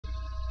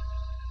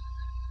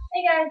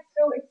Hey guys,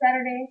 so it's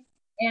Saturday,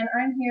 and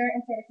I'm here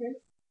in Santa Cruz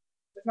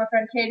with my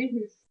friend Katie,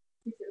 who's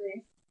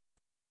secretly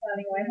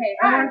running away. Hey,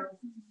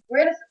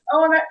 we're at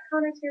I'm at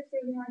Connor's here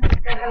too. You want to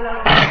say hello?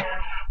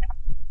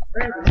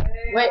 Where is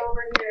he? Wait,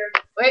 over here.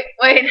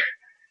 Wait.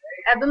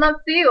 I do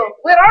not see you.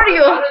 Where are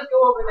you? I'll just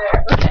go over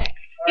there. Okay.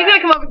 He's gonna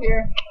come over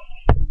here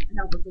and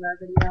help us with our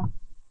video.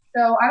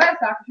 So I'm at a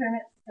soccer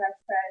tournament,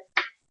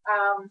 surprise.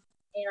 And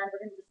we're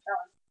gonna do a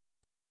challenge.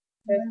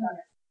 There's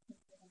Connor.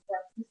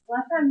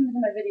 Last time he was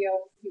in my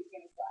video, he was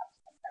getting slapped.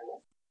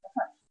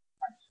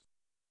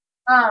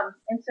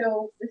 And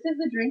so this is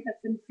the drink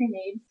that's been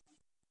pre-made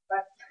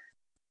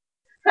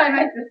by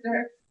my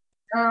sister.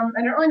 I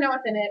don't really know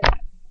what's in it,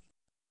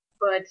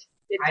 but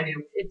I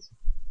do. It's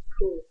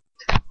cool.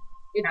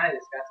 It's kind of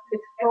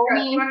disgusting. It's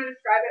foamy. You want to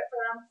describe it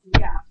for them?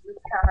 Yeah, it's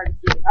kind of hard to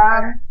see.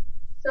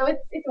 So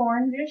it's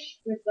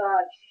orangish with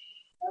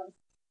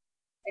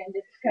and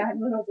it's got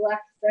little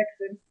black specks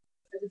and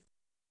there's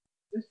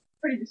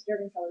pretty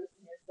disturbing colors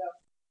in here. So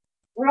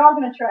we're all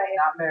gonna try it.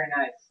 Not very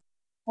nice.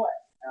 What?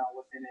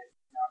 What's in it?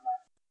 No, I'm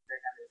not very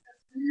happy with this.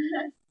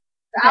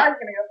 Sally's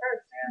gonna go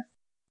first. Yeah.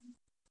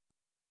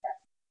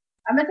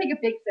 I'm gonna take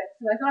a big sip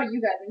because I saw you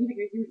guys and you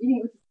were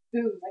eating it with a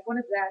spoon. Like, what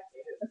is that?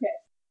 Okay.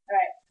 All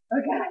right.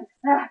 Oh God.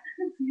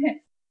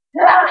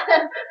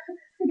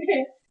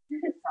 Okay.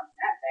 It's not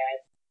that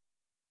bad.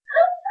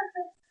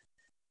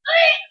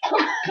 Oh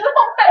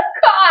my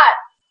God.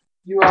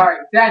 You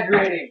are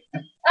exaggerating.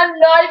 I'm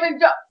not even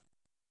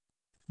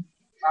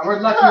We're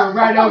lucky we're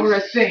right over a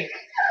sink.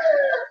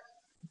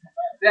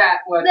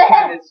 That was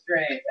kind of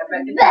strange. I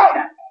bet it's not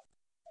that bad.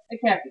 It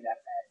can't be that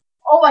bad.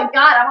 Oh my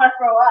God, I want to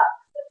throw up.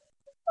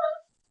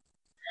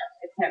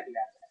 It can't be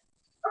that bad.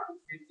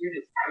 You're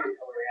just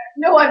overreacting.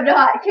 No, I'm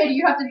not. Katie,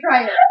 you have to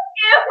try it.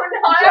 Ew,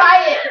 no. Try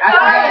it.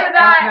 After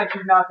that,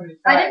 she's not going to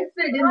try I it. didn't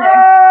spit it in there.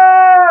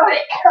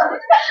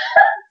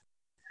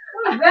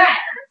 What is that?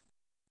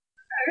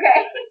 Okay.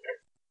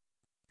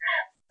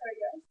 There we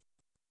go.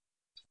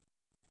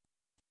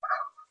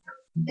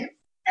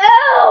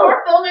 Ew!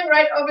 We're filming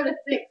right over the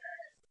sink.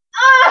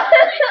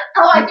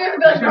 Oh, I do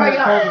feel like throwing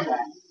up.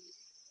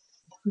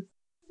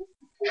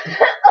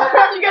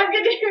 You guys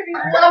get to hear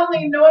these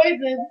lovely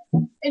noises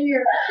in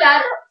your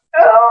shadow.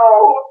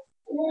 Oh!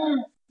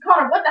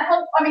 Connor, what the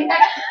hell? I mean,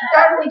 heck,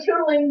 darkly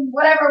tootling,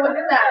 whatever was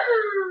in that.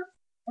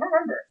 I don't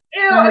remember.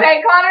 Ew,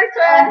 okay, Connor's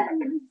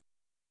turn.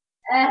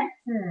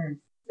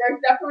 There's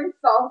definitely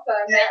salsa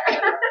in there.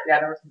 Yeah,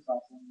 there was some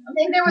salsa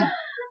in there.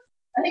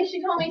 I think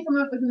she told me some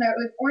of it was in there. It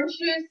was orange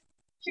juice,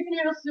 chicken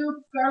noodle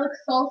soup, garlic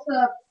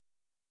salsa,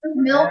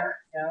 milk,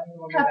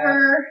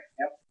 pepper,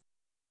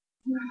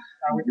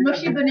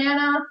 mushy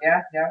banana.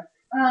 Yeah.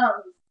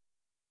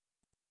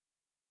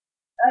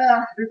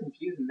 There's some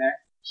cheese in there.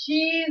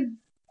 Cheese.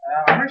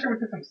 I'm pretty sure we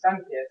put some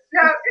Sunkist.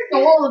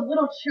 Soul of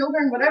little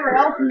children, whatever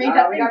else made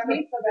that thing got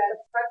taste so bad.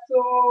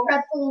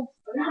 Pretzels.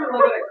 There's a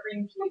little bit of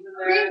cream cheese in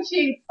there. Cream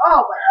cheese.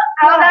 Oh my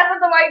Oh, God. that's what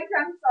the white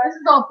crust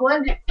This is all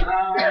blended.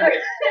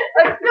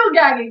 I'm still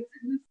gagging.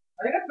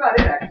 I think that's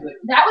about it, actually.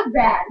 That was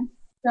bad.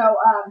 So,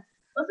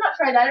 let's not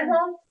try that at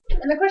home.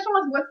 And the question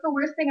was, what's the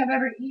worst thing I've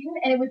ever eaten?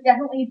 And it was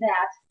definitely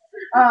that.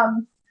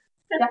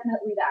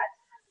 Definitely that.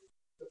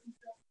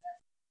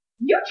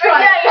 You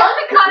try it. You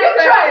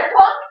try it,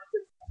 punk.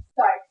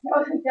 Sorry, that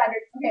was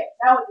exaggerated. Okay,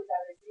 that was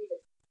exaggerated.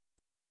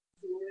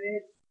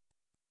 Good.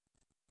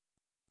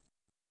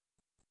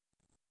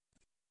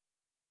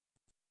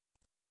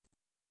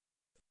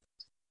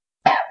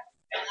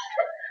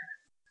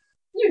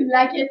 You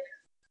like it?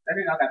 That's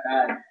not that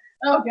bad.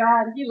 Oh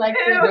God, he likes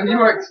it. You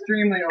were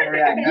extremely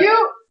overreacting.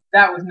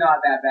 That was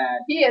not that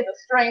bad. He is a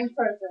strange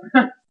person.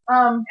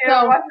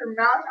 So what's your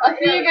mouth? I'll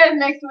see you guys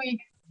next week.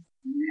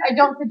 I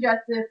don't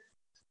suggest this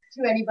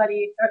to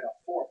anybody. That's a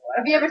horrible.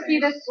 If you ever see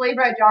this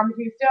flavor at Jamba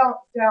Juice,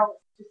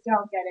 just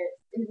don't get it.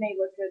 It may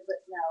look good, but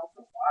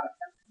no.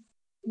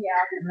 Yeah.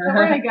 So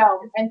we're gonna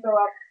go and throw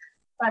up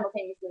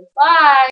simultaneously. Bye.